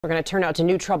We're going to turn out to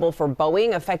new trouble for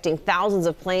Boeing, affecting thousands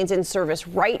of planes in service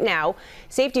right now.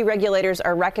 Safety regulators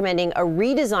are recommending a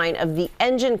redesign of the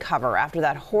engine cover after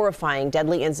that horrifying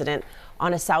deadly incident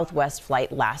on a Southwest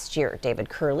flight last year. David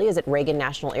Curley is at Reagan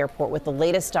National Airport with the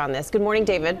latest on this. Good morning,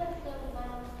 David.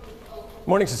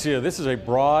 Morning, Cecilia. This is a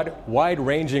broad,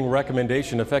 wide-ranging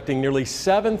recommendation affecting nearly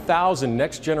 7,000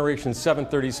 next-generation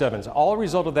 737s, all a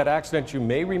result of that accident you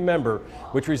may remember,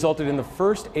 which resulted in the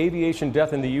first aviation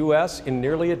death in the U.S. in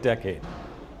nearly a decade.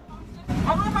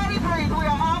 Everybody breathe. We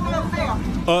are almost there.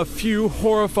 A few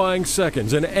horrifying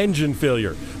seconds, an engine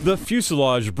failure. The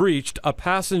fuselage breached, a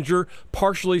passenger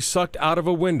partially sucked out of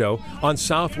a window on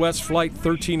Southwest Flight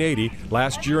 1380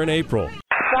 last year in April.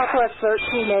 Southwest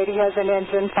 1380 has an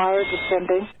engine fire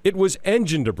descending. It was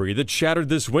engine debris that shattered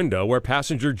this window where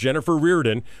passenger Jennifer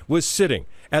Reardon was sitting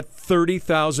at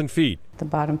 30,000 feet. The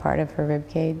bottom part of her rib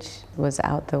cage was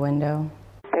out the window.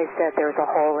 They said there was a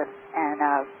hole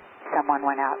and someone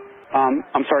went out.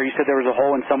 I'm sorry, you said there was a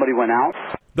hole and somebody went out?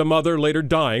 The mother later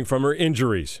dying from her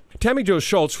injuries. Tammy Jo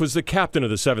Schultz was the captain of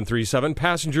the 737,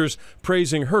 passengers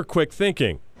praising her quick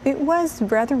thinking. It was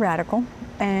rather radical,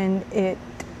 and it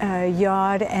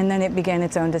yawed, and then it began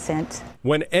its own descent.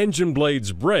 When engine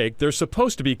blades break, they're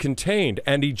supposed to be contained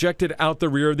and ejected out the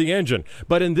rear of the engine.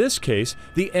 But in this case,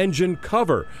 the engine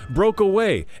cover broke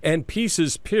away and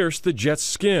pieces pierced the jet's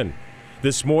skin.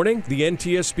 This morning, the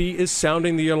NTSB is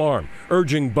sounding the alarm,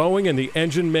 urging Boeing and the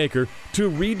engine maker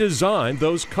to redesign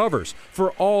those covers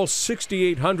for all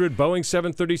 6,800 Boeing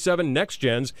 737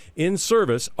 NextGens in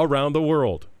service around the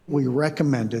world. We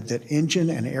recommended that engine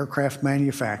and aircraft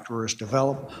manufacturers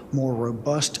develop more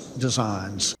robust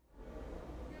designs.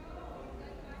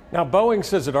 Now, Boeing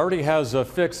says it already has a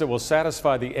fix that will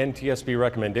satisfy the NTSB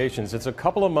recommendations. It's a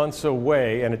couple of months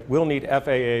away, and it will need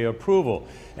FAA approval.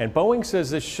 And Boeing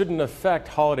says this shouldn't affect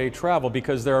holiday travel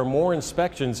because there are more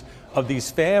inspections of these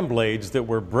fan blades that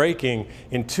were breaking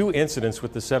in 2 incidents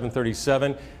with the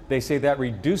 737. They say that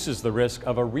reduces the risk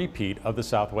of a repeat of the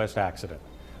Southwest accident.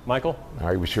 Michael? All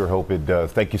right, we sure hope it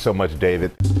does. Thank you so much,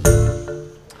 David.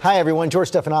 Hi, everyone.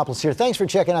 George Stephanopoulos here. Thanks for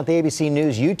checking out the ABC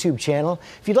News YouTube channel.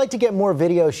 If you'd like to get more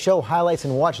videos, show highlights,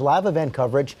 and watch live event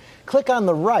coverage, click on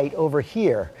the right over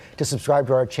here to subscribe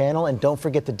to our channel. And don't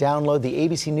forget to download the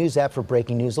ABC News app for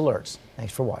breaking news alerts.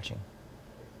 Thanks for watching.